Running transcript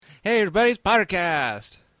Hey, everybody's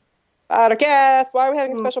podcast. Podcast. Why are we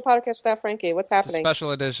having a special podcast without Frankie? What's It's a happening?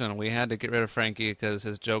 special edition. We had to get rid of Frankie because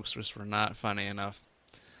his jokes just were not funny enough.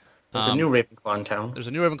 There's a new Um, Ravenclaw in town. there's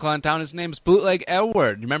a new Ravenclaw in town. His name's Bootleg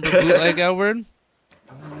Edward. You remember Bootleg Edward?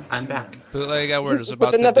 I'm back. Bootleg Edward is With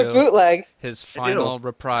about to another do bootleg. his final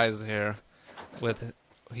reprise here.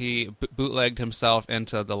 He bootlegged himself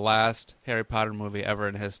into the last Harry Potter movie ever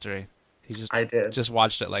in history. I did. Just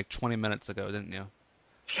watched it like 20 minutes ago, didn't you?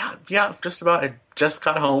 Yeah, just about. I just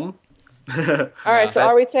got home. All right, so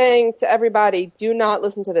are we saying to everybody, do not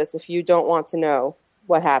listen to this if you don't want to know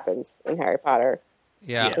what happens in Harry Potter?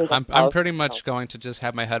 Yeah, Yeah. I'm pretty much going to just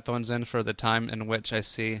have my headphones in for the time in which I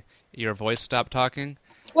see your voice stop talking.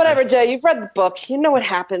 Whatever, Jay. You've read the book. You know what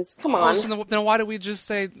happens. Come on. So then why do we just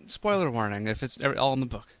say spoiler warning if it's all in the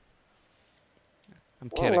book? I'm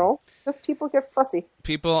I don't kidding. know. Just people get fussy.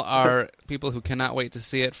 People who cannot wait to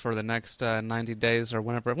see it for the next 90 days or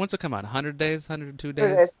whenever. When's it come out? 100 days? 102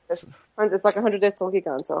 days? It's like 100 days till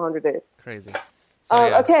Hegon, so 100 days. Crazy. So,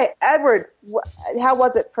 yeah. Okay, Edward, how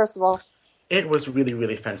was it, first of all? It was really,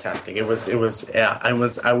 really fantastic. It was. Yeah, I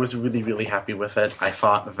was really, really happy with it. I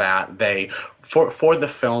thought that they, for the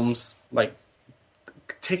films, like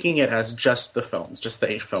taking it as just the films, just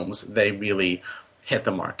the 8 films, they really hit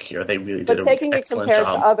the mark here. They really did an excellent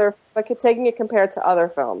job. Taking it compared to other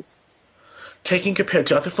films. Taking compared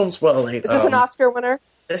to other films, well, like, Is this an Oscar winner?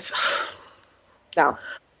 It's, No.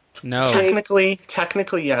 No.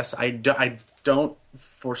 technically, yes. I don't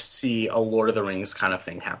foresee a Lord of the Rings kind of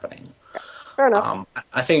thing happening. Fair enough.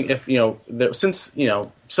 I think if since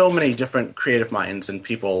so many different creative minds and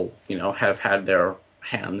people have had their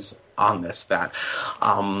hands on this, that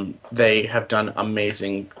they have done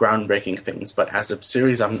amazing, groundbreaking things. But as a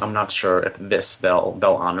series, I'm not sure if they'll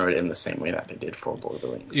honor it in the same way that they did for Lord of the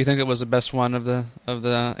Rings. Do you think it was the best one of the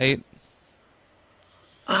 8?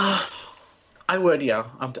 I would, yeah.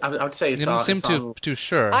 I would say it's. You don't seem too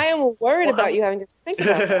sure. I am worried about you having to think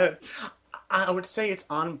about that. I would say it's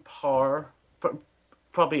on par,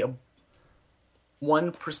 probably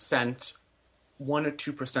 1%, 1 or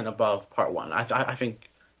 2% above part 1. I think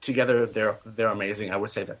together they're amazing. I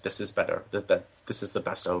would say that this is better. That this is the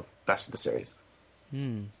best of the series.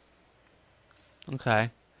 Okay.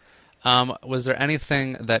 Was there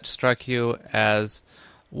anything that struck you as,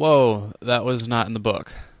 whoa, that was not in the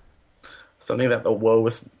book? Something that the woe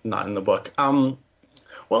was not in the book.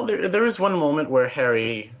 Well, there is one moment where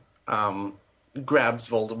Harry grabs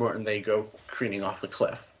Voldemort and they go careening off a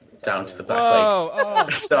cliff down to the back lake. Oh,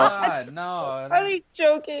 So- God, no. Are you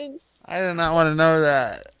joking? I did not want to know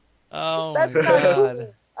that. Oh, That's my not God.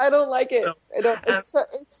 cool. I don't like it. I don't. It's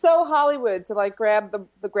so Hollywood to like grab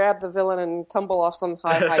the villain and tumble off some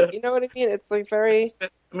high height. You know what I mean? It's like very.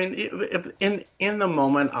 I mean, in the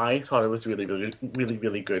moment, I thought it was really, really, really,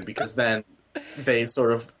 really good because then they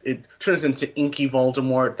it turns into inky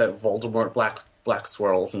Voldemort, that Voldemort black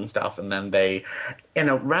swirls and stuff, and then they, in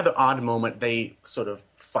a rather odd moment, they sort of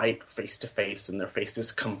fight face to face and their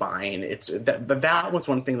faces combine. That was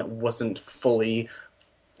one thing that wasn't fully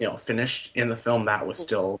finished in the film. That was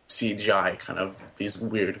still CGI, kind of these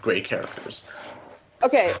weird gray characters.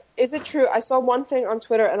 Okay, is it true? I saw one thing on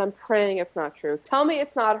Twitter, and I'm praying it's not true. Tell me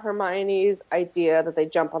it's not Hermione's idea that they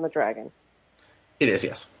jump on the dragon. It is,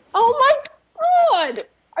 yes. Oh my God!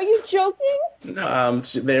 Are you joking?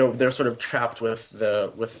 So they're sort of trapped with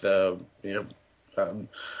the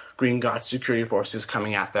Green Gods security forces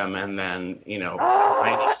coming at them, and then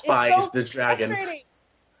Hermione spies It's so the dragon. frustrating.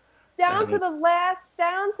 Down to the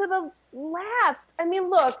last. I mean,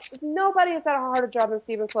 look, nobody has had a harder job than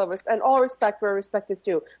Stephen Clovis, and all respect where respect is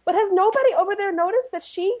due. But has nobody over there noticed that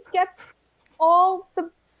she gets all the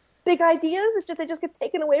big ideas? It's just they just get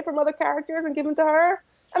taken away from other characters and given to her?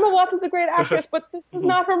 Emma Watson's a great actress, but this is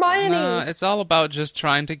not Hermione. No, it's all about just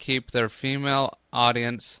trying to keep their female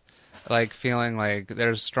audience feeling like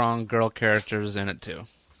there's strong girl characters in it too.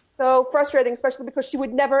 So frustrating, especially because she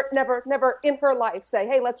would never in her life say,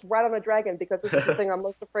 hey, let's ride on a dragon, because this is the thing I'm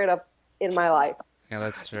most afraid of in my life. Yeah,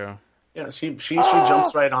 that's true. Yeah, she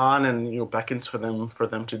jumps right on and beckons for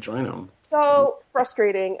them to join him. So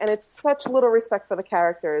frustrating, and it's such little respect for the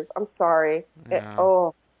characters. I'm sorry. Yeah.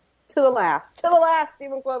 To the last,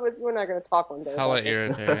 Stephen Clovis. We're not going to talk one day. Hella about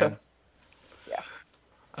this. irritating.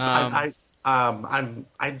 Yeah.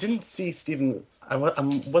 I didn't see Stephen. I'm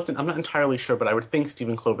not entirely sure, but I would think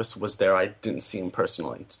Stephen Clovis was there. I didn't see him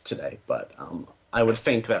personally today, but I would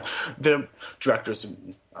think that the directors,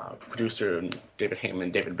 producer David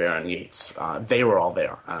Heyman, David Baron Yates, they were all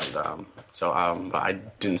there, and but I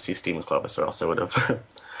didn't see Stephen Clovis, or else I would have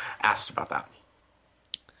asked about that.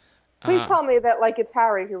 Please tell me that like it's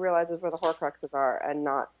Harry who realizes where the Horcruxes are and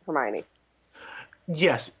not Hermione.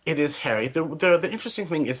 Yes, it is Harry. The interesting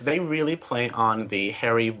thing is they really play on the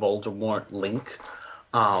Harry Voldemort link.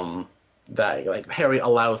 That like Harry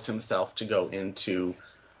allows himself to go into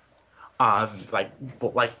like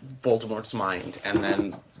Voldemort's mind, and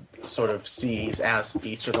then sort of sees as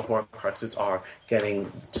each of the Horcruxes are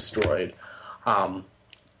getting destroyed.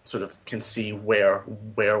 Sort of can see where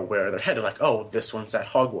they're headed. Like, oh, this one's at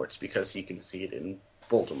Hogwarts because he can see it in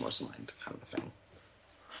Voldemort's mind, kind of thing.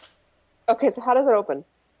 Okay, so how does it open?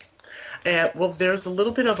 Well, there's a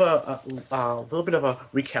little bit of a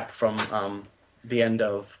recap from the end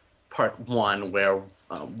of part 1, where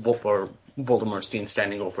Voldemort's seen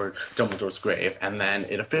standing over Dumbledore's grave, and then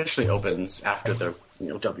it officially opens after the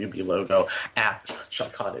WB logo at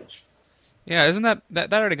Shut Cottage. Yeah, isn't that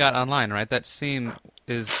already got online, right? That scene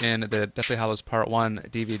is in the Deathly Hallows Part 1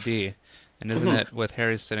 DVD, and isn't it with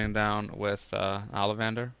Harry sitting down with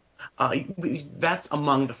Ollivander? That's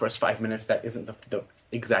among the first 5 minutes. That isn't the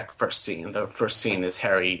exact first scene. The first scene is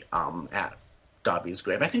Harry at Dobby's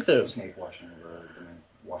grave. I think Snape watching the road and then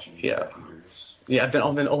watching the computers. Yeah. Then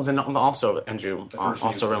also Andrew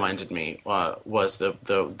also reminded me was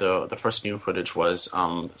the first new footage was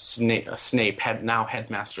Snape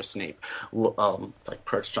Headmaster Snape like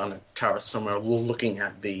perched on a tower somewhere looking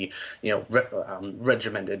at the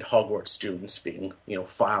regimented Hogwarts students being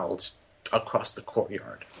filed across the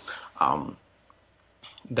courtyard.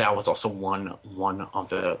 That was also one of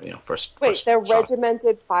the first. Wait, they're shots.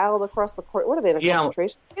 Regimented, filed across the court. What are they in a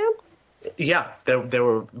concentration camp? Yeah, there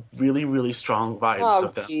were really, really strong vibes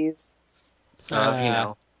of them. Oh, jeez.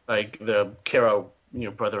 Like the Caro,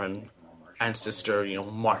 brother and sister,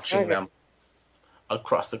 marching them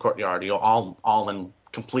across the courtyard, all in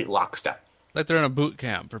complete lockstep. Like they're in a boot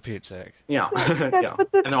camp, for Pete's sake. Yeah,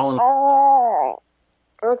 and all in.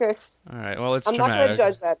 Okay. All right. Well, it's I'm dramatic. not going to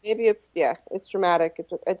judge that. Maybe it's dramatic.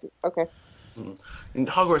 Okay. And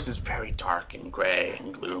Hogwarts is very dark and gray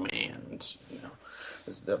and gloomy, and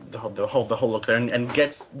is the whole look there, and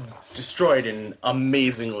gets destroyed in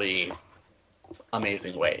amazing ways.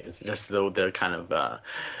 Just the kind of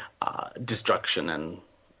destruction and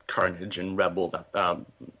carnage and rubble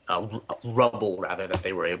rather that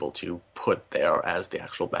they were able to put there as the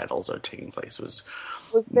actual battles are taking place was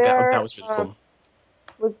there, that was really cool.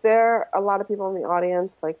 Was there a lot of people in the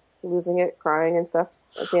audience like losing it, crying and stuff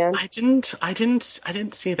at the end? I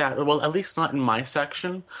didn't see that. Well, at least not in my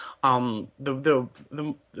section. The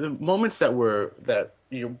moments that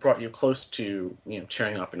brought you close to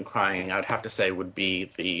cheering up and crying, I would have to say would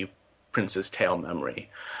be the Prince's Tale memory.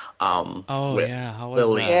 How was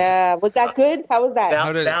Lily. that? Yeah, was that good? How was that?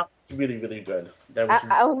 That was really, really good. That was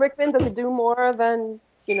Alan Rickman, does it do more than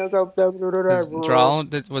go?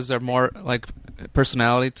 Was there more like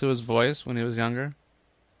personality to his voice when he was younger?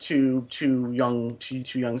 Too young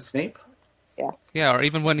Snape. Yeah, or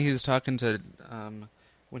even when he's talking to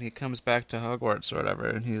when he comes back to Hogwarts or whatever,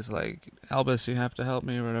 and he's like, Albus, you have to help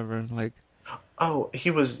me or whatever. Like, he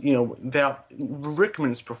was that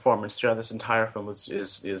Rickman's performance throughout this entire film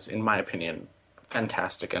is in my opinion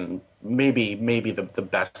fantastic, and maybe the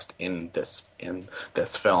best in this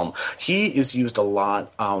film. He is used a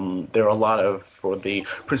lot. There are a lot for the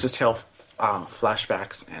Prince's Tale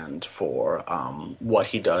flashbacks and for what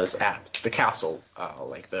he does at the castle,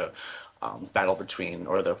 like the battle between,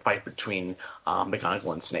 or the fight between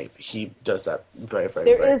McGonagall and Snape. He does that very, very.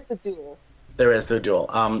 There is the duel. There is the duel.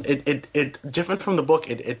 It different from the book.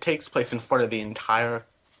 It takes place in front of the entire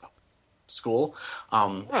school.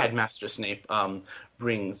 Headmaster Snape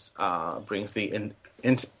brings the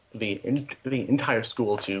entire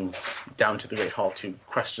school down to the Great Hall to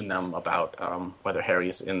question them about whether Harry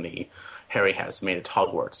has made it to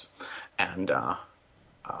Hogwarts, and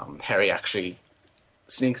Harry actually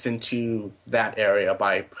sneaks into that area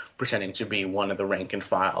by pretending to be one of the rank and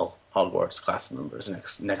file Hogwarts class members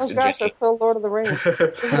next to gosh, Ginny. that's so Lord of the Rings.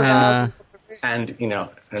 And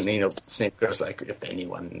Snape goes like, if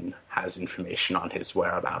anyone has information on his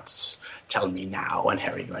whereabouts, tell me now. And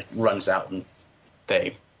Harry runs out, and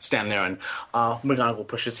they stand there, and McGonagall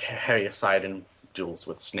pushes Harry aside and duels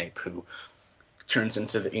with Snape, who turns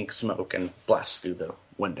into the ink smoke and blasts through the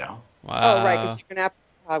window. Wow. Oh, right, because you can have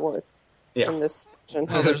Hogwarts in this version.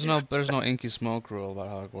 Well, there's no inky smoke rule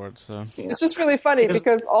about Hogwarts, so. It's just really funny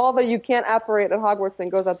because all the you can't apparate at Hogwarts thing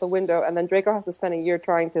goes out the window, and then Draco has to spend a year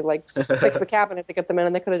trying to fix the cabinet to get them in,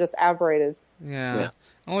 and they could have just apparated. Yeah.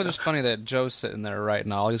 Only just funny that Joe's sitting there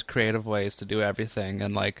writing all these creative ways to do everything,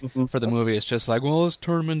 and for the movie, it's just like, well, let's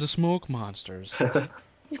turn them into smoke monsters.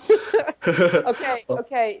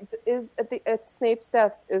 Okay. Is at Snape's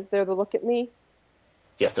death, is there the look at me?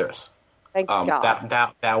 Yes, there is. Thank God.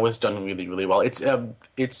 That was done really, really well.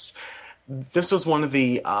 This was one of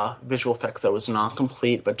the visual effects that was not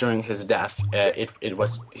complete, but during his death, it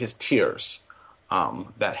was his tears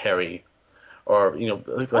that Harry, or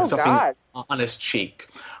something God. on his cheek,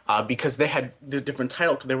 because they had the different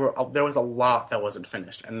title. There was a lot that wasn't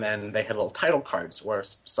finished, and then they had little title cards where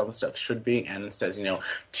some stuff should be, and it says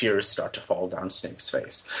tears start to fall down Snape's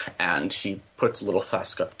face, and he puts a little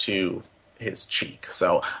flask up to his cheek.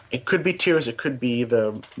 So it could be tears, it could be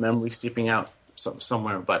the memory seeping out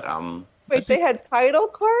somewhere, but Wait, they had title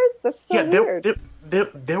cards? That's so weird.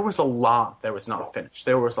 There was a lot that was not finished.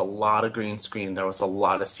 There was a lot of green screen. There was a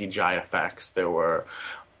lot of CGI effects. There were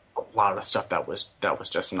a lot of stuff that was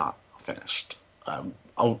just not finished.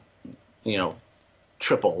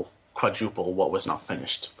 Triple, quadruple what was not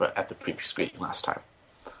finished at the preview screening last time.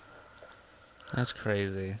 That's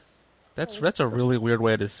crazy. That's a really weird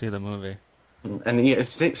way to see the movie. And yeah,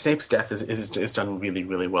 Snape's death is done really,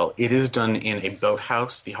 really well. It is done in a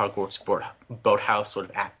boathouse, the Hogwarts boathouse, sort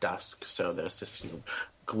of at dusk. So there's this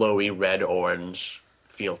glowy red-orange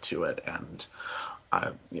feel to it, and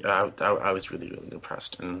I was really, really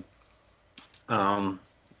impressed. And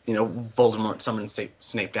Voldemort summoned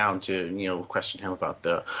Snape down to question him about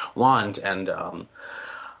the wand, and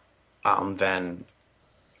then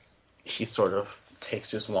he sort of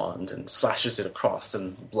takes his wand and slashes it across,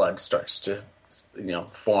 and blood starts to,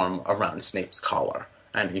 form around Snape's collar,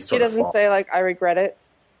 and he doesn't say I regret it.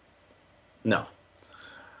 No.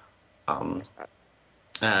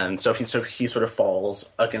 And so he sort of falls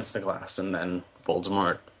against the glass, and then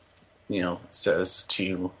Voldemort, says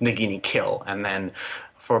to Nagini, kill, and then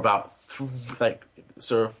for about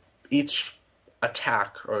sort of each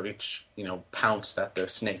attack or each pounce that the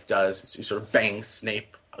snake does, he sort of bangs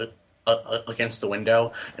Snape against the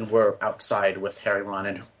window, and we're outside with Harry, Ron,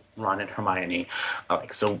 and Hermione,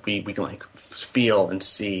 so we can feel and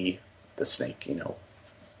see the snake,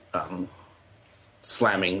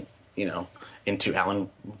 slamming, into Alan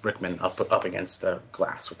Rickman up against the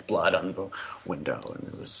glass with blood on the window, and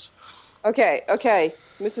it was okay.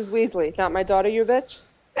 Mrs. Weasley, not my daughter, you bitch.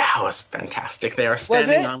 That was fantastic. They are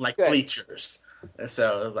standing on Good. Bleachers,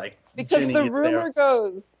 so because Ginny, the rumor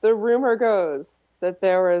goes that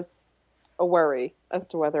there was a worry as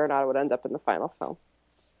to whether or not it would end up in the final film.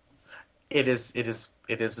 It is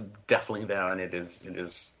definitely there, and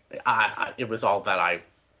it was all that I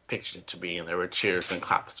pictured it to be, and there were cheers and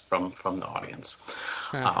claps from the audience.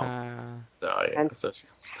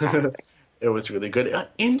 It was really good.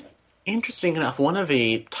 Interesting enough, one of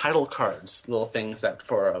the title cards, little things that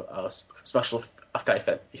for a special effect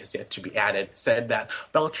that has yet to be added, said that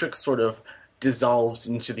Bellatrix sort of dissolves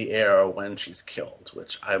into the air when she's killed,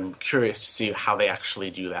 which I'm curious to see how they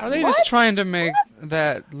actually do that. Are they just trying to make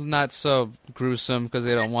that not so gruesome because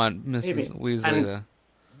they don't want Mrs. Weasley to...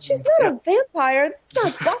 She's not a vampire. This is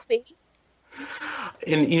not Buffy.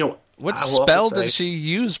 And, what spell did she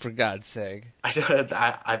use, for God's sake? And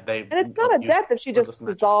it's not a death if she just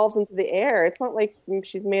dissolves into the air. It's not like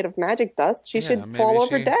she's made of magic dust. She should fall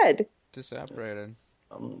over dead. Disapparated.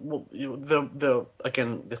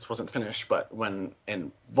 Again, this wasn't finished, but when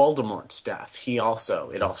in Voldemort's death, it also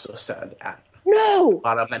said at the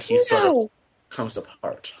bottom that he sort of comes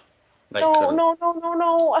apart.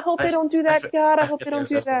 No! I hope they don't do that. God, I hope they don't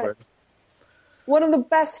do that. One of the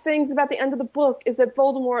best things about the end of the book is that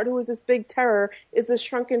Voldemort, who is this big terror, is this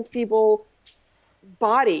shrunken, feeble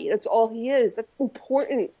body. That's all he is. That's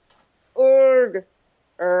important. Erg.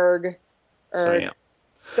 So, yeah.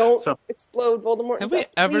 Don't explode, Voldemort. Have we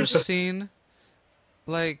ever seen,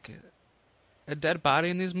 a dead body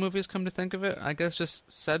in these movies, come to think of it? I guess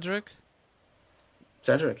just Cedric?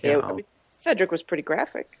 Cedric, yeah. Cedric was pretty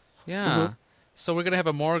graphic. Yeah. Mm-hmm. So we're going to have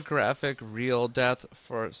a more graphic, real death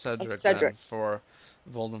for Cedric than for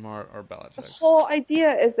Voldemort or Bellatrix. The whole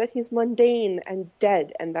idea is that he's mundane and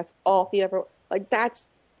dead, and that's all he ever... that's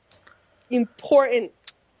important.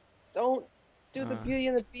 Don't do the Beauty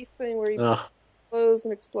and the Beast thing where he... Explodes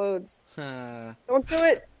and explodes. Don't do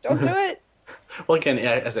it. Don't do it. Well, again,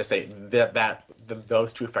 as I say,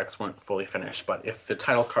 those two effects weren't fully finished. But if the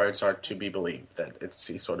title cards are to be believed, that it's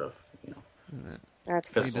he sort of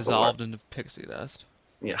that's he dissolved into pixie dust.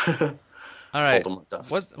 Yeah. All right.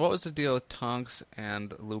 What was the deal with Tonks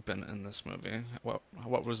and Lupin in this movie?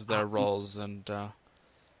 What was their roles, and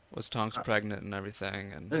was Tonks pregnant and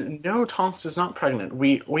everything? And no, Tonks is not pregnant.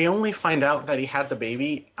 We only find out that he had the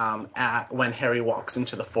baby when Harry walks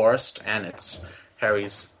into the forest, and it's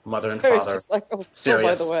Harry's mother and father,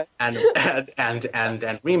 Sirius, by the way.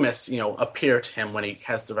 and Remus, appear to him when he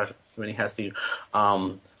has the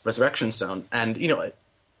resurrection stone, and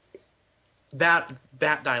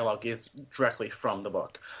that dialogue is directly from the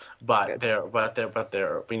book, but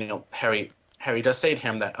Harry does say to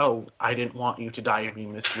him that, "Oh, I didn't want you to die. You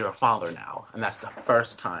miss your father now," and that's the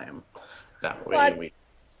first time that we.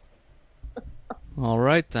 All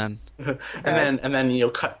right then. and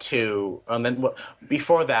then cut to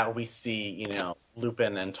before that we see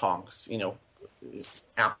Lupin and Tonks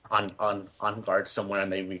out on guard somewhere,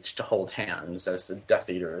 and they reach to hold hands as the Death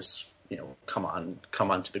Eaters come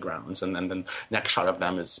onto the grounds, and then the next shot of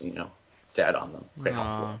them is dead on the Great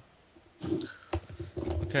Hall floor.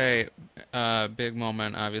 Okay, big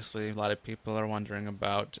moment. Obviously, a lot of people are wondering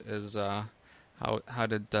about is how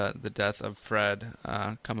did the death of Fred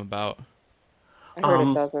come about? I heard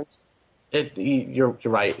it doesn't. You're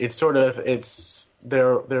right. There's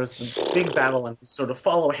a big battle, and we sort of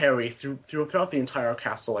follow Harry throughout the entire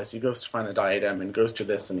castle as he goes to find the diadem and goes to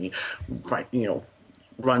this, and he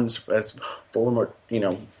runs as Voldemort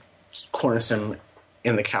corners him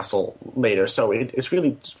in the castle later. So it's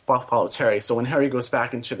really follows Harry. So when Harry goes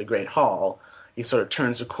back into the Great Hall, he sort of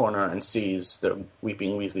turns a corner and sees the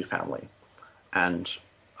weeping Weasley family, and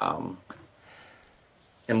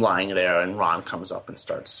him lying there, and Ron comes up and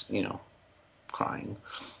starts crying.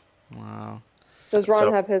 Wow. Does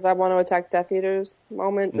Ron have his "I want to attack Death Eaters"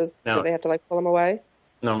 moment? Do they have to pull him away?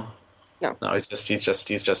 No. He's just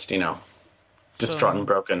distraught and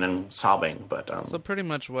broken and sobbing. But so pretty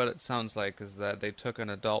much what it sounds like is that they took an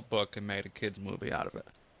adult book and made a kids movie out of it.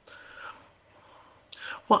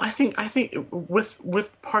 Well, I think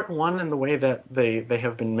with part one and the way that they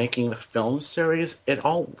have been making the film series, it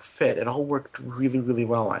all fit. It all worked really, really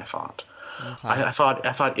well. I thought. Okay. I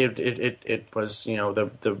thought it was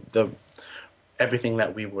the everything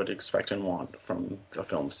that we would expect and want from the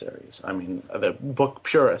film series. I mean, the book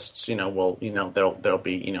purists, there'll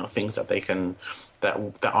be things that they can that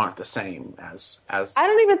aren't the same as. I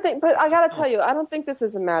don't even think, but I gotta tell you, I don't think this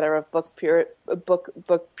is a matter of book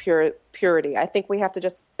purity. I think we have to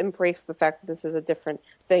just embrace the fact that this is a different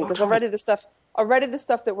thing, because already the stuff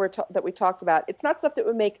that we talked about, it's not stuff that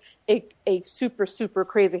would make a super super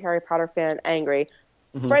crazy Harry Potter fan angry.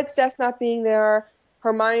 Mm-hmm. Fred's death not being there,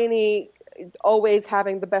 Hermione always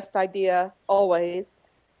having the best idea, always.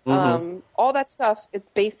 Mm-hmm. All that stuff is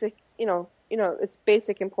basic. It's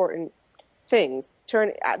basic important things.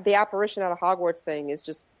 The apparition out of Hogwarts thing is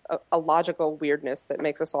just a logical weirdness that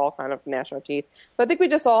makes us all kind of gnash our teeth. So I think we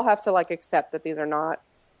just all have to accept that these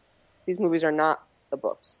movies are not the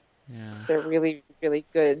books. Yeah. They're really, really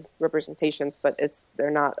good representations, but they're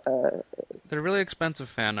not. They're really expensive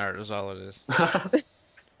fan art, is all it is.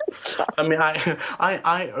 I mean,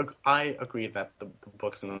 I agree that the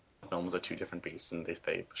books and the films are two different beasts, and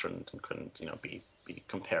they shouldn't and couldn't be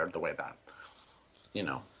compared the way that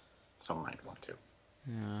some might want to.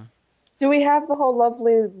 Yeah. Do we have the whole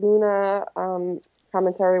lovely Luna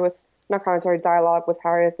dialogue with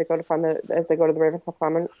Harry as they go to the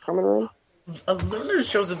Ravenclaw common room? Luna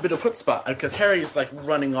shows a bit of chutzpah because Harry is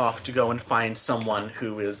running off to go and find someone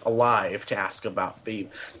who is alive to ask about the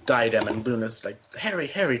diadem, and Luna's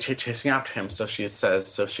Harry, chasing after him. So she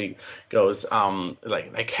goes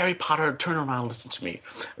Harry Potter, turn around, listen to me,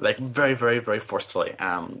 very, very, very forcefully,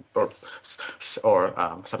 or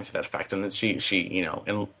something to that effect. And then she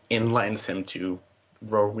enlightens him to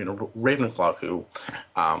Ravenclaw, who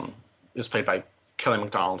is played by Kelly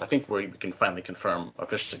MacDonald. I think we can finally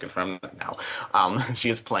officially confirm that now.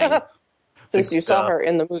 She is playing. Since you saw her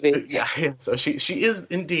in the movie. Yeah. So she is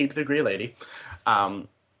indeed the Grey Lady.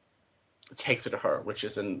 Takes her to her, which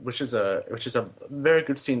is a very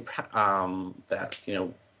good scene. That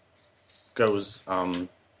goes.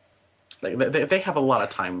 They have a lot of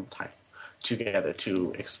time together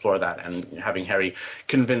to explore that, and having Harry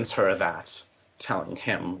convince her that telling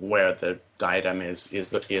him where the diadem is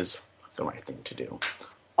the right thing to do.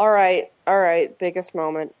 All right. Biggest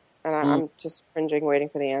moment, and I'm just cringing, waiting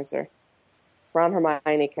for the answer. Ron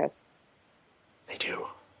Hermione kiss. They do.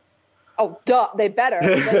 Oh, duh! They better.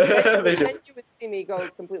 They do. Then you would see me go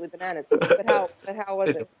completely bananas. But how was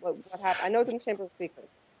it? What happened? I know it's in the Chamber of Secrets.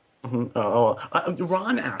 Mm-hmm.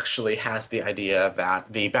 Ron actually has the idea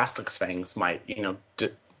that the Basilisk's fangs might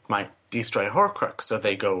destroy Horcrux, so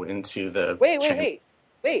they go into the. Wait.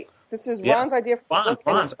 This is Ron's idea for the book,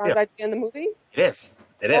 and Ron's idea in the movie? It is.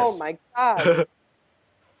 Oh my god.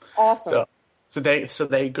 Awesome. So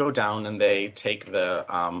they go down and they take the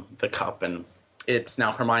cup, and it's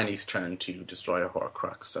now Hermione's turn to destroy a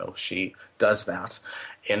Horcrux. So she does that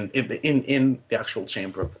in the actual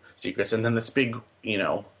Chamber of Secrets, and then this big,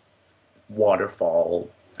 waterfall,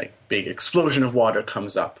 big explosion of water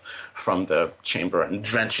comes up from the chamber and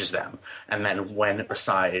drenches them. And then when it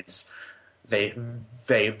resides, they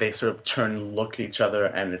sort of turn and look at each other,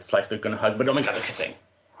 and it's like they're going to hug, but oh my god, they're kissing.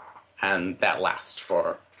 And that lasts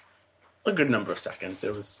for a good number of seconds.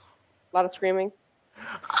 It was A lot of screaming.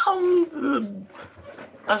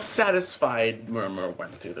 A satisfied murmur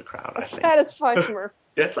went through the crowd. I think. Satisfied murmur.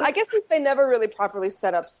 Yes, I guess if they never really properly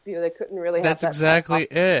set up Spew, they couldn't really have That's that exactly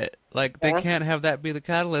it. Like, they Yeah. can't have that be the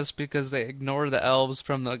catalyst because they ignore the elves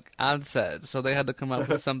from the onset, so they had to come up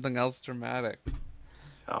with something else dramatic.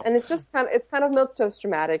 And it's just kind of milquetoast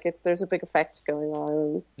dramatic. There's a big effect going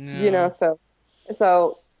on, Yeah. so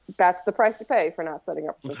that's the price to pay for not setting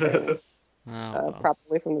up the thing Oh,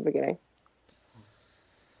 properly from the beginning.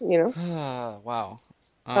 wow.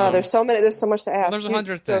 There's so much to ask. There's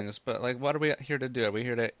 100 things, but like, what are we here to do? Are we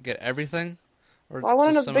here to get everything, or I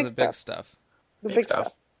wanna just know some the of the big big stuff? The Big big stuff.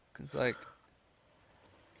 stuff. Because like,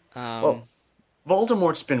 Well,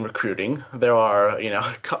 Voldemort's been recruiting. There are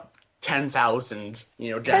 10,000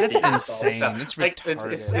 Death that's Eaters. insane. It's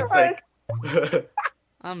retarded. It's like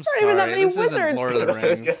I'm There aren't even that sorry, many this isn't wizards. Lord of the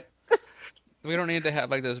Rings. We don't need to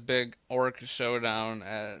have like this big orc showdown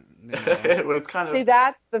at. it was kind of See,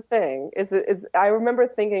 that's the thing. Is I remember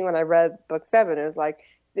thinking when I read book 7, it was like,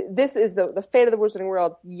 this is the fate of the Wizarding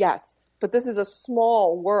World. Yes, but this is a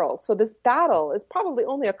small world, so this battle is probably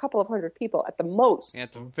only a couple of hundred people at the most.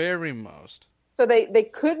 At the very most. So they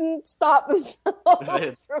couldn't stop themselves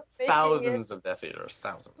from making thousands it. of Death Eaters,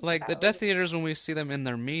 thousands. Like the Death Eaters, when we see them in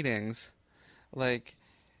their meetings, like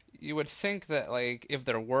you would think that like if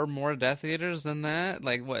there were more Death Eaters than that,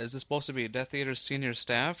 like what is this supposed to be? Death Eaters senior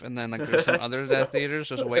staff, and then like there's some other Death Eaters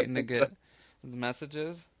just waiting to get the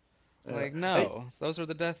messages. Like no, those are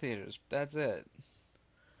the Death Eaters. That's it.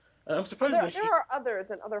 I'm surprised There are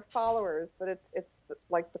others and other followers, but it's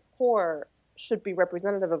like the core should be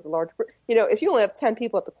representative of the large group. If you only have 10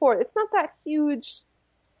 people at the core, it's not that huge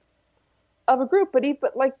of a group. But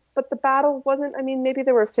the battle wasn't. I mean, maybe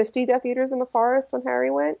there were 50 Death Eaters in the forest when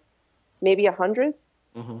Harry went. Maybe 100.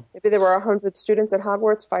 Mm-hmm. Maybe there were 100 students at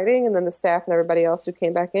Hogwarts fighting, and then the staff and everybody else who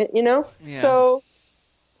came back in. Yeah.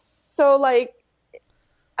 So like,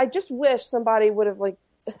 I just wish somebody would have like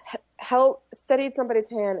steadied somebody's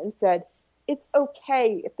hand and said, "It's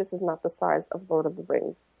okay if this is not the size of Lord of the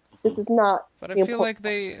Rings. This is not." But I feel like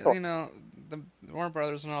they, the Warner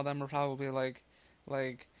Brothers and all them are probably like,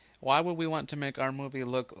 why would we want to make our movie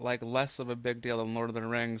look like less of a big deal than Lord of the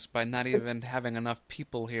Rings by not even having enough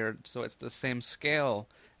people here so it's the same scale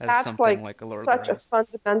as That's something like a Lord of the Rings? Such a Rings?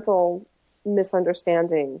 fundamental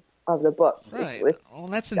misunderstanding of the books. Right. It's, well,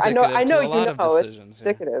 that's indicative I know to a lot of it's decisions.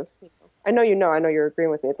 indicative. I know you're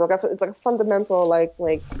agreeing with me. It's like a fundamental like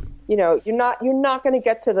you're not going to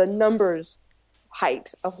get to the numbers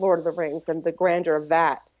height of Lord of the Rings and the grandeur of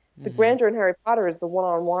that. The grandeur in Harry Potter is the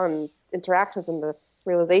one-on-one interactions and the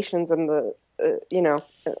realizations and the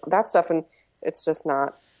that stuff, and it's just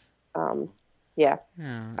not. Yeah.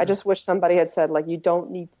 I just wish somebody had said like, you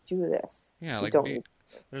don't need to do this. Yeah, you like don't need to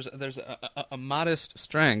do this. there's a modest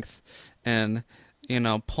strength in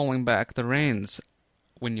pulling back the reins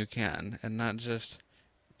when you can, and not just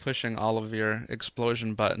pushing all of your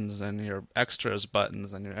explosion buttons and your extras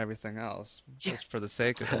buttons and your everything else just for the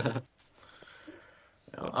sake of it.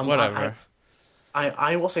 Whatever.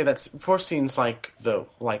 I will say that for scenes like the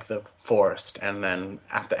forest, and then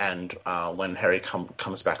at the end when Harry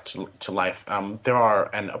comes back to life, there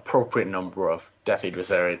are an appropriate number of Death Eaters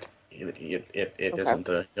there. It isn't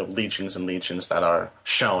the legions and legions that are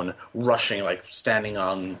shown rushing, like standing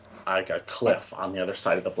on like a cliff on the other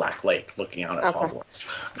side of the Black Lake, looking out at Hogwarts,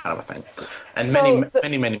 kind of a thing. And So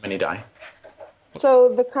many die.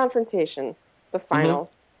 So the confrontation, the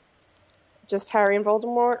final, just Harry and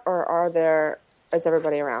Voldemort, or is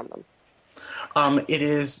everybody around them? It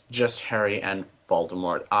is just Harry and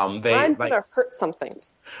Voldemort. I'm gonna hurt something.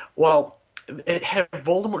 Well,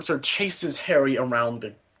 Voldemort sort of chases Harry around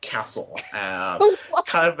the castle,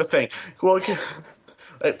 kind of a thing. Well,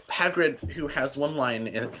 Hagrid, who has one line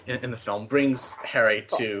in the film, brings Harry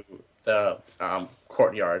to the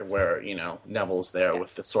courtyard where Neville's there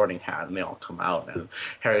with the Sorting Hat, and they all come out, and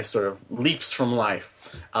Harry sort of leaps from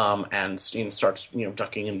life and starts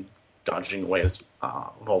ducking and dodging away as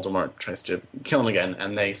Voldemort tries to kill him again,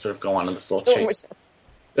 and they sort of go on in this little chase.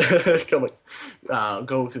 Go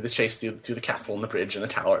through the chase through the castle and the bridge and the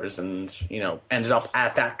towers, and ended up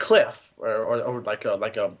at that cliff or like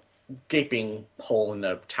a gaping hole in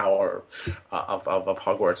the tower of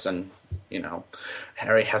Hogwarts, and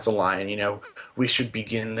Harry has a line. We should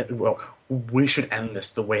end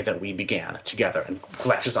this the way that we began, together, and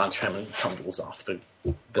latches onto him and tumbles off the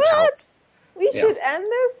tower. We should end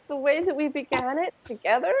this the way that we began it,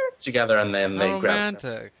 together? Together, and then they grab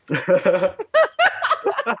him. Romantic.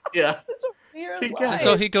 Yeah. Such a Weird He life. gets- And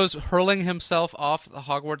so he goes hurling himself off the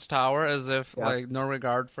Hogwarts Tower as if Yeah. like no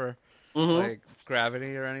regard for like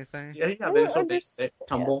gravity or anything. Yeah, I they, don't so they understand.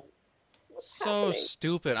 tumble. So happening?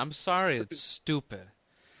 stupid. I'm sorry, it's stupid.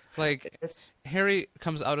 Like It's Harry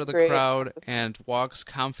comes out of the Great. crowd and walks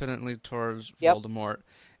confidently towards Yep. Voldemort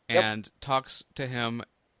Yep. and talks to him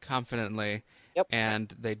confidently, Yep.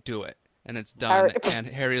 and they do it, and it's done. And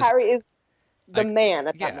Harry is the like, man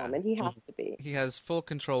at that yeah. moment. He has to be. He has full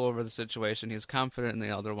control over the situation. He's confident in the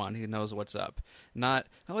Elder Wand. He knows what's up. Not,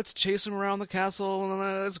 oh, let's chase him around the castle, and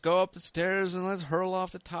then let's go up the stairs, and let's hurl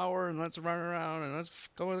off the tower, and let's run around, and let's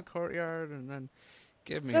go to the courtyard, and then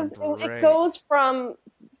give me a break. It goes from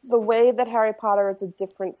the way that Harry Potter, it's a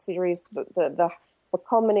different series. The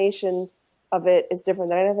culmination of it is different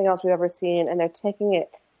than anything else we've ever seen, and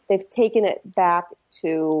they've taken it back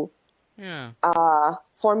to Yeah.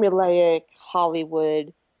 formulaic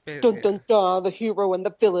Hollywood. Dun dun dun! The hero and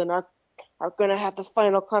the villain are going to have the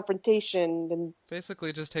final confrontation, and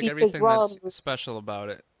Basically, just take beat the everything that's drums. special about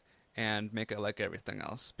it and make it like everything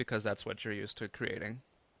else, because that's what you're used to creating.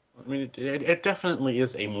 I mean, it definitely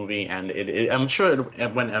is a movie, and I'm sure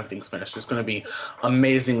when everything's finished, it's going to be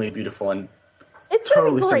amazingly beautiful and it's gonna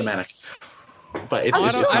totally be great. cinematic. But it's I'm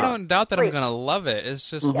I just don't, I not. don't doubt that Great. I'm gonna love it. It's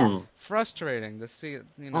just Mhm. frustrating to see, you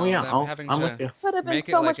know, Oh yeah, them having I'm to with you. Could have been make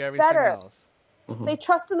it so like much everything better. else. They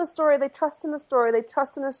trust in the story, they trust in the story, they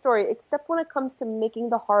trust in the story, except when it comes to making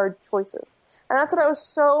the hard choices. And that's what I was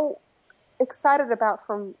so excited about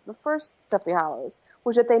from the first Deathly Hallows,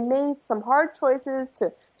 was that they made some hard choices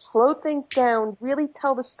to slow things down, really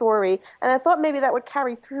tell the story. And I thought maybe that would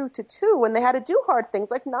carry through to 2 when they had to do hard things,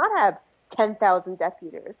 like not have 10,000 Death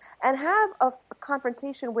Eaters, and have a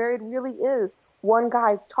confrontation where it really is one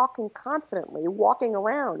guy talking confidently, walking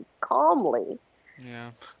around calmly,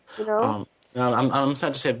 Yeah. you know? I'm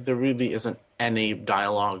sad to say that there really isn't any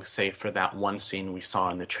dialogue save for that one scene we saw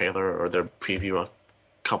in the trailer or the preview a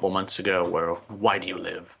couple months ago where, why do you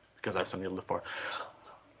live? Because I have something to live for.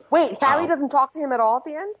 Wait, Harry doesn't talk to him at all at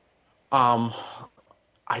the end?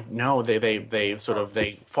 I know they sort of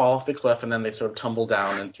they fall off the cliff and then they sort of tumble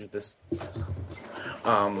down and do this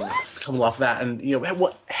tumble off that, and you know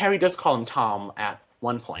what, Harry does call him Tom at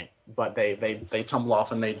one point, but they tumble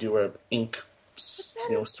off and they do a ink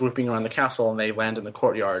swooping around the castle, and they land in the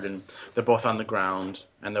courtyard, and they're both on the ground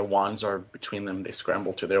and their wands are between them. They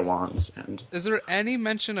scramble to their wands. And Is there any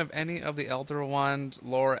mention of any of the Elder Wand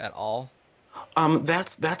lore at all?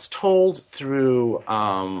 that's told through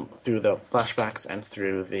the flashbacks and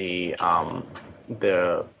through the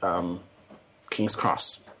King's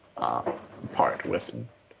Cross part with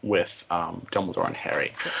Dumbledore and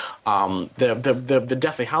Harry. The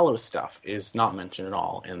Deathly Hallows stuff is not mentioned at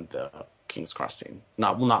all in the King's Cross scene.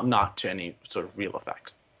 Not to any sort of real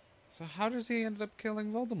effect. So how does he end up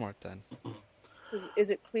killing Voldemort then? Is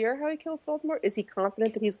it clear how he killed Voldemort? Is he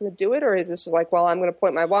confident that he's going to do it, or is this just like, well, I'm going to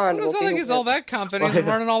point my wand? Well, it's not like he's all that confident. He's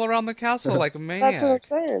running all around the castle like a maniac. That's what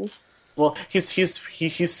I'm saying. Well, he's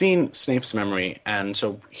seen Snape's memory, and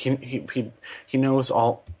so he knows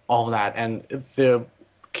all of that. And the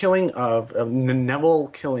killing of Neville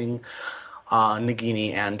killing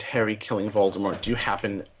Nagini and Harry killing Voldemort do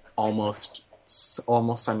happen almost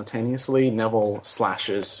simultaneously. Neville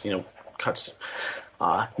slashes, cuts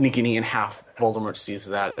Nagini in half. Voldemort sees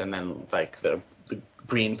that, and then like the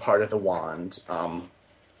green part of the wand,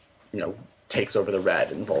 takes over the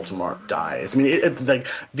red, and Voldemort dies. I mean, the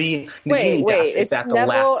Nagini death is at the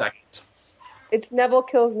last second. It's Neville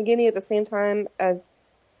kills Nagini at the same time as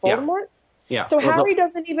Voldemort? Yeah. So Harry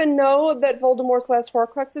doesn't even know that Voldemort's last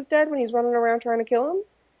Horcrux is dead when he's running around trying to kill him?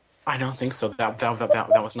 I don't think so. That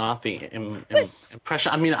was not the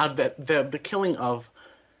impression. I mean, the killing of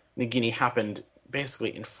Nagini happened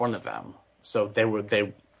basically in front of them. So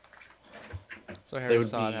they. So Harry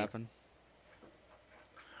saw it happen.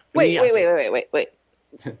 Wait.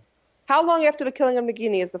 How long after the killing of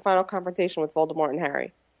Nagini is the final confrontation with Voldemort and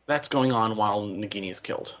Harry? That's going on while Nagini is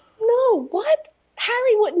killed. No, what?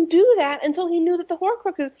 Harry wouldn't do that until he knew that the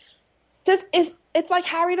Horcrux it's like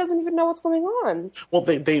Harry doesn't even know what's going on. Well,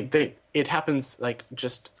 it happens like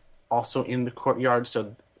just also in the courtyard,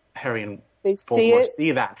 so Harry and Voldemort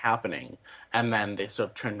see that happening, and then they sort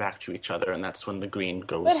of turn back to each other, and that's when the green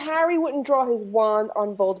goes. But Harry wouldn't draw his wand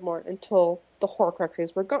on Voldemort until the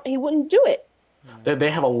Horcruxes were gone. He wouldn't do it.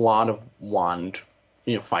 They have a lot of wand,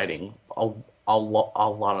 fighting, a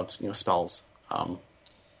lot of spells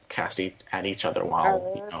cast at each other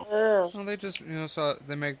while Well, they just so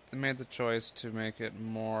they made the choice to make it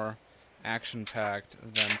more action packed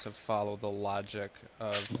than to follow the logic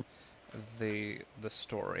of the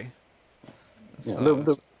story. Yeah,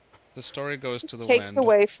 So, the story goes to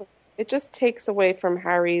the It It just takes away from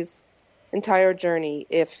Harry's entire journey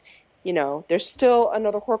if, there's still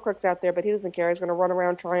another Horcrux out there, but he doesn't care. He's going to run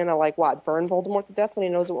around trying to, burn Voldemort to death when he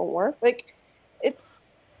knows it won't work. It's...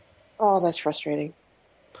 Oh, that's frustrating.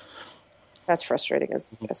 That's frustrating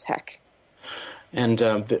as heck. And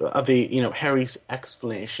Harry's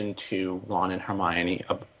explanation to Ron and Hermione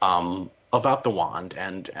about the wand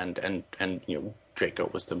and Draco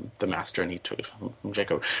was the master and he took it from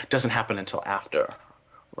Draco doesn't happen until after,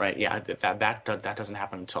 right? Yeah, that doesn't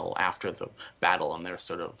happen until after the battle and they're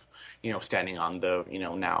sort of standing on the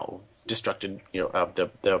now destructed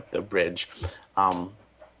the bridge,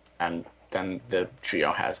 and then the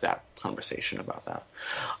trio has that conversation about that.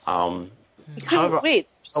 However, wait.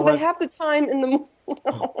 So they have the time in the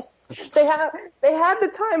they had the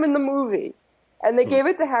time in the movie, and they gave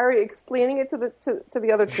it to Harry, explaining it to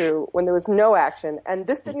the other two when there was no action, and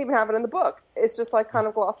this didn't even happen in the book. It's just kind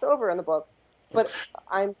of glossed over in the book. But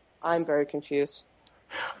I'm very confused.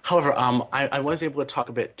 However, I was able to talk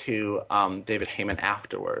a bit to David Heyman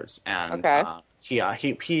afterwards, and okay. He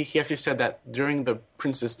actually said that during the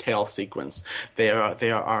Prince's Tale sequence, they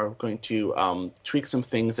are going to tweak some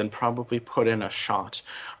things and probably put in a shot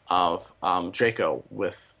of Draco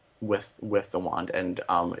with the wand and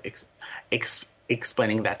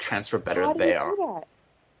explaining that transfer better. How do you do that?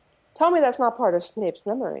 Tell me that's not part of Snape's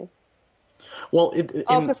memory. Well,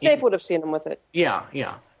 because Snape would have seen him with it. Yeah,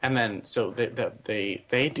 and then so they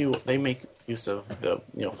make use of the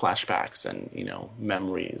flashbacks and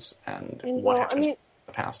memories and what happened in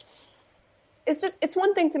the past. It's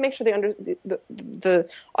one thing to make sure the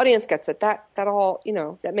audience gets it. That all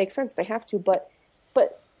that makes sense. They have to, but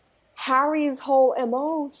Harry's whole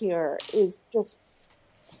MO here is just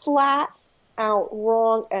flat out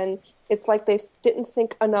wrong, and it's like they didn't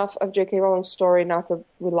think enough of J.K. Rowling's story not to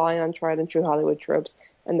rely on tried and true Hollywood tropes,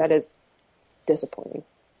 and that is disappointing.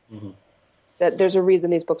 Mm-hmm. That there's a reason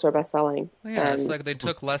these books are best-selling. Yeah, it's like they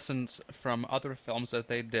took lessons from other films that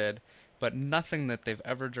they did, but nothing that they've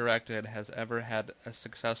ever directed has ever had as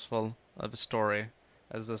successful of a story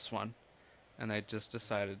as this one. And they just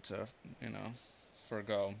decided to,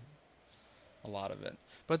 forgo a lot of it.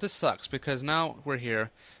 But this sucks, because now we're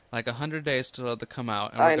here, 100 days till they come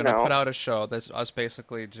out, and we're going to put out a show that's us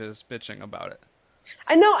basically just bitching about it.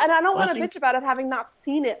 I know, and I don't want to bitch about it having not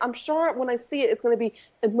seen it. I'm sure when I see it, it's going to be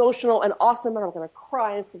emotional and awesome, and I'm going to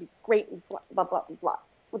cry, and it's going to be great, and blah, blah, blah, blah.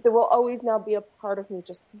 But there will always now be a part of me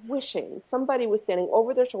just wishing somebody was standing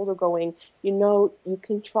over their shoulder going, you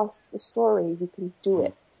can trust the story, you can do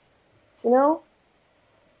it.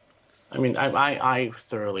 I mean, I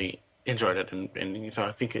thoroughly enjoyed it, and so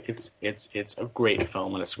I think it's a great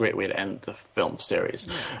film, and it's a great way to end the film series.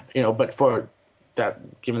 But for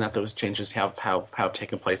that, given that those changes have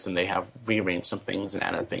taken place and they have rearranged some things and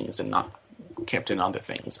added things and not kept in other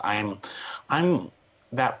things, I'm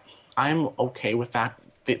okay with that.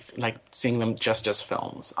 Seeing them just as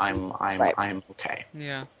films, I'm okay.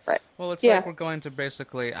 Yeah. Right. Well, it's like we're going to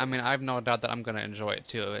basically. I mean, I have no doubt that I'm going to enjoy it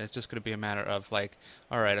too. It's just going to be a matter of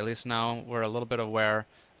all right, at least now we're a little bit aware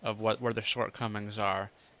of where the shortcomings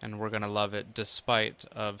are, and we're going to love it despite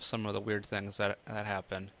of some of the weird things that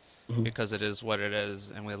happen. Mm-hmm. Because it is what it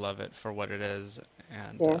is, and we love it for what it is,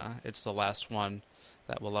 and it's the last one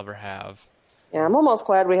that we'll ever have. Yeah, I'm almost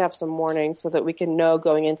glad we have some warning so that we can know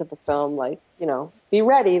going into the film, be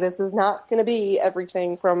ready. This is not going to be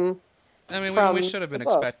everything from. I mean, we should have been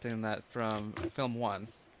expecting that from film one.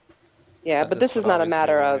 Yeah, but this is not a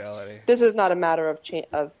matter of. This is not a matter of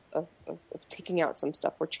taking out some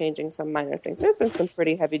stuff or changing some minor things. There's been some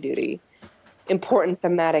pretty heavy duty, important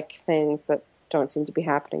thematic things that don't seem to be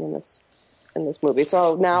happening in this movie.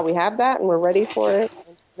 So now we have that, and we're ready for it.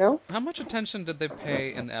 How much attention did they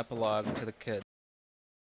pay in the epilogue to the kid?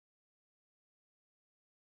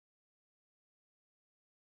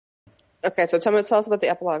 Okay, so tell us about the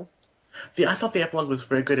epilogue. I thought the epilogue was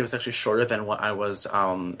very good. It was actually shorter than what I was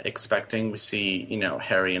expecting. We see,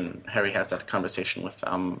 Harry has that conversation with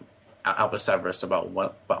Albus Severus about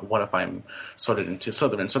what if I'm sorted into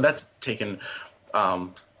Slytherin. So that's taken, I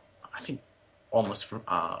think, almost.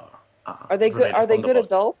 Are they good? Are they good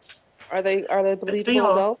adults? Are they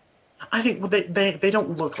believable adults? I think they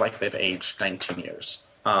don't look like they've aged 19 years.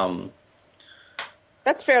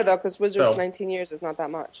 That's fair though, because Wizards 19 years is not that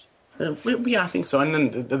much. Yeah, I think so. And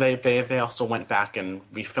then they also went back and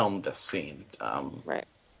refilmed this scene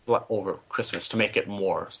over Christmas to make it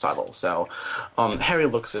more subtle. So Harry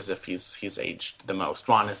looks as if he's aged the most.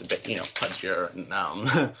 Ron is a bit pudgier and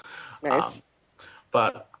nice.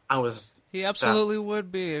 But I was. He absolutely would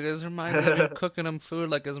be, because Hermione would be cooking him food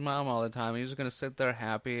like his mom all the time. He's just going to sit there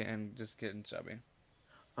happy and just getting chubby.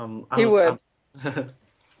 He would.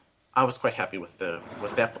 I was quite happy with the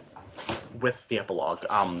epilogue.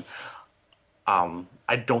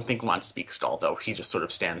 I don't think Ron speaks at all, though. He just sort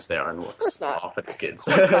of stands there and looks off at his kids.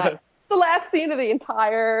 The last scene of the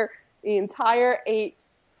entire eight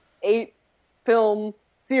film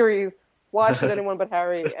series. Why should anyone but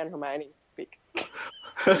Harry and Hermione speak?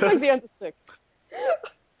 It's like the end of 6.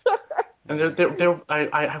 And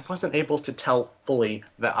I wasn't able to tell fully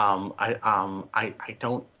that I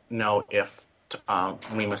don't know if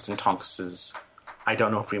Remus and Tonks's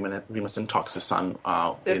Remus and Tonks' son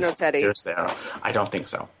There's no Teddy. is there. I don't think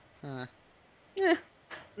so.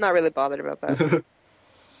 Not really bothered about that.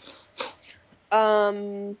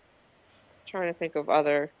 Trying to think of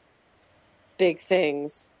other big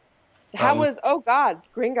things. How was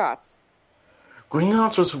Gringotts?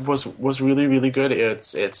 Gringotts was really, really good.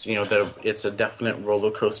 It's it's a definite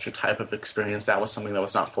roller coaster type of experience. That was something that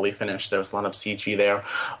was not fully finished. There was a lot of CG there,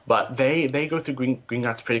 but they go through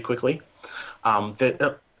Gringotts pretty quickly.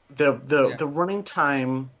 The running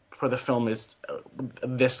time for the film is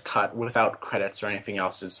this cut without credits or anything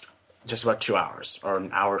else is just about 2 hours, or an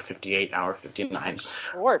hour 58, hour 59.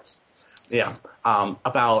 Short. Yeah.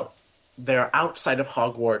 They're outside of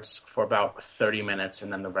Hogwarts for about 30 minutes,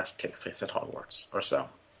 and then the rest takes place at Hogwarts or so.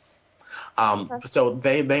 So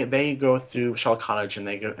they go through Shell Cottage and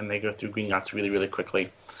they go through Gringotts really, really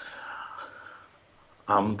quickly.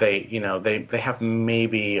 They have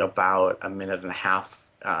maybe about a minute and a half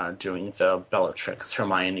doing the Bellatrix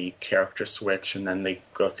Hermione character switch, and then they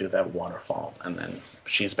go through that waterfall, and then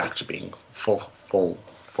she's back to being full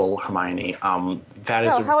Hermione. How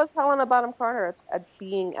was Helena Bonham Carter at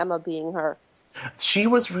being Emma, being her? She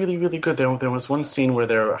was really, really good. There was one scene where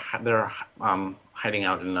they're hiding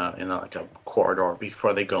out in a corridor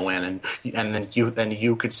before they go in, and then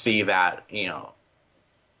you could see that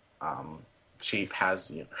she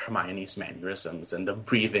has Hermione's mannerisms and the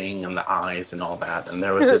breathing and the eyes and all that. And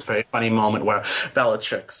there was this very funny moment where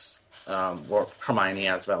Bellatrix, or Hermione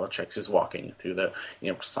as Bellatrix, is walking through the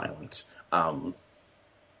silent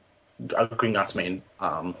Gringotts main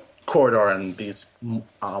corridor and these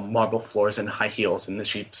marble floors and high heels, and then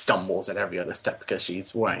she stumbles at every other step because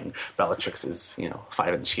she's wearing Bellatrix's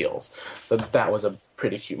 5-inch heels. So that was a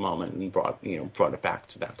pretty cute moment and brought it back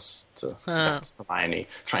to that's Hermione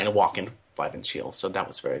trying to walk in 5-inch heels. So that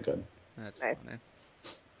was very good. That's nice. funny.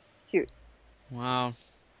 Cute. Wow.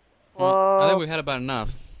 Well, I think we had about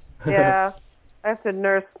enough. Yeah, I have to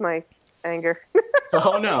nurse my anger.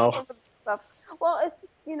 Oh no. Well, it's just,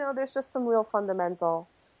 there's just some real fundamental.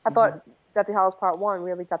 I thought Deathly Hallows Part 1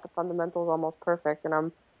 really got the fundamentals almost perfect, and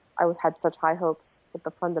I had such high hopes that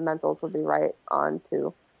the fundamentals would be right on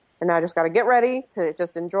too. And now I just got to get ready to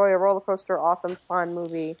just enjoy a roller coaster, awesome, fun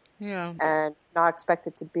movie, and not expect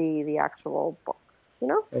it to be the actual book.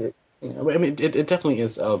 I mean, it definitely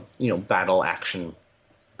is a battle action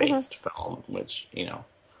based film, which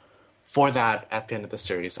for that at the end of the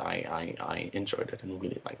series, I enjoyed it and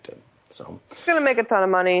really liked it. So it's gonna make a ton of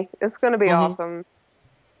money. It's gonna be awesome.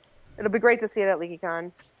 It'll be great to see it at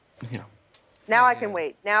LeakyCon. Yeah. Now I can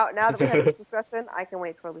wait. Now that we had this discussion, I can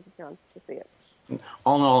wait for LeakyCon to see it.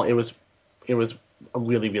 All in all, it was a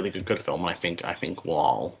really, really good film, and I think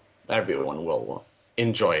everyone will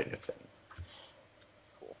enjoy it if they.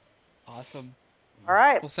 Cool. Awesome. All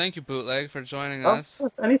right. Well, thank you, Bootleg, for joining us.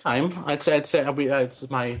 It's anytime. I'd say it's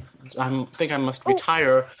my. I think I must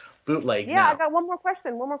retire. Bootleg. Yeah, now. I got one more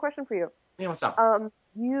question for you. Yeah, what's up?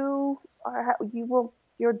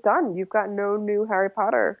 You're done. You've got no new Harry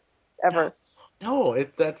Potter ever. No, how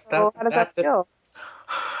does that feel?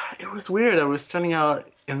 It was weird. I was standing out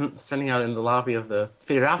in the lobby of the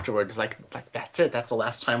theater afterwards. Like that's it. That's the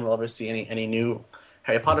last time we'll ever see any new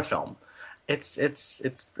Harry Potter film. It's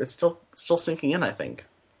still sinking in, I think.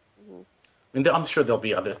 I mean, I'm sure there'll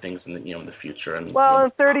be other things in the future. And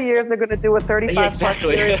in 30 years they're going to do a 35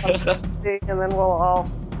 exactly. part series, and then we'll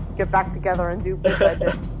all get back together and do big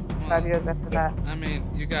budget 5 years after that. I mean,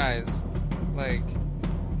 you guys,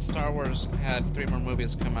 Star Wars had 3 more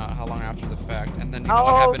movies come out how long after the fact, and then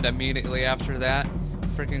what happened immediately after that?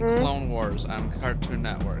 Freaking Clone Wars on Cartoon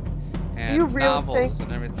Network, and novels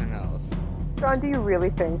and everything else. John, do you really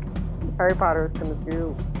think Harry Potter is going to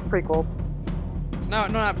do prequels? No,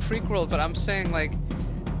 not prequels, but I'm saying like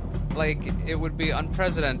it would be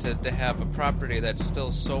unprecedented to have a property that's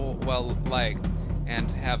still so well liked and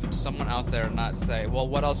have someone out there not say, well,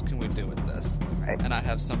 what else can we do with this? Right. And not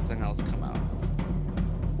have something else come out.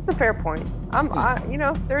 That's a fair point.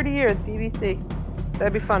 30 years, BBC.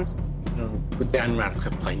 That'd be fun. with Dan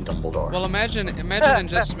Radcliffe playing Dumbledore. Well, imagine in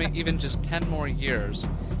just even just 10 more years,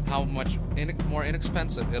 how much more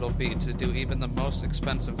inexpensive it'll be to do even the most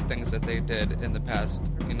expensive things that they did in the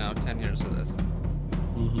past, 10 years of this.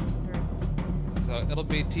 Mm-hmm. So it'll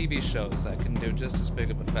be TV shows that can do just as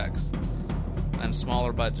big of effects, and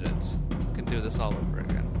smaller budgets can do this all over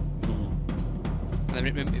again. Mm-hmm. And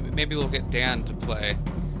then maybe we'll get Dan to play,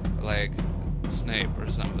 like, Snape or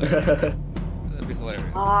something. That'd be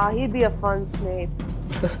hilarious. He'd be a fun Snape.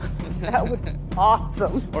 That would be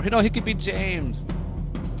awesome. Or he could be James.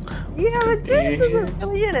 Yeah, but James isn't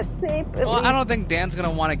really in it. Snape. Well, I don't think Dan's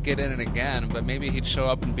gonna want to get in it again, but maybe he'd show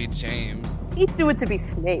up and be James. He'd do it to be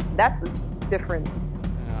Snape. That's different.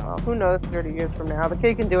 Yeah. Well, who knows 30 years from now? The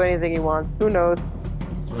kid can do anything he wants. Who knows?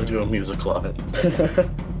 We'll do a musical of it.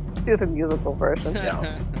 Do the musical version.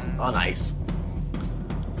 Yeah. On ice.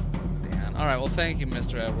 Dan. All right. Well, thank you,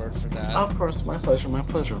 Mr. Edward, for that. Of course, my pleasure, my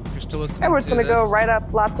pleasure. If you're still listening, Edward's to gonna this, go write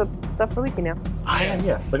up lots of stuff for Leaky now. I am,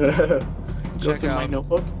 yes. I'm gonna go Check through my out-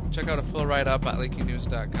 notebook. Check out a full write-up at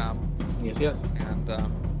leakynews.com, Yes. and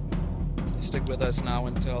stick with us now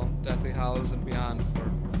until Deathly Hallows and beyond for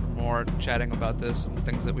more chatting about this and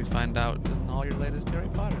things that we find out and all your latest Harry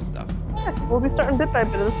Potter stuff. Yeah, we'll be starting bit by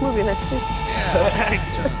bit of this movie next week. Yeah.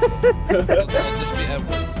 It'll just be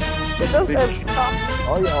Edward. It does have talk.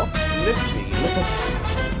 Oh, y'all. Let's see.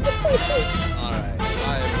 All right.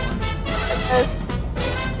 Bye, everyone. Guys.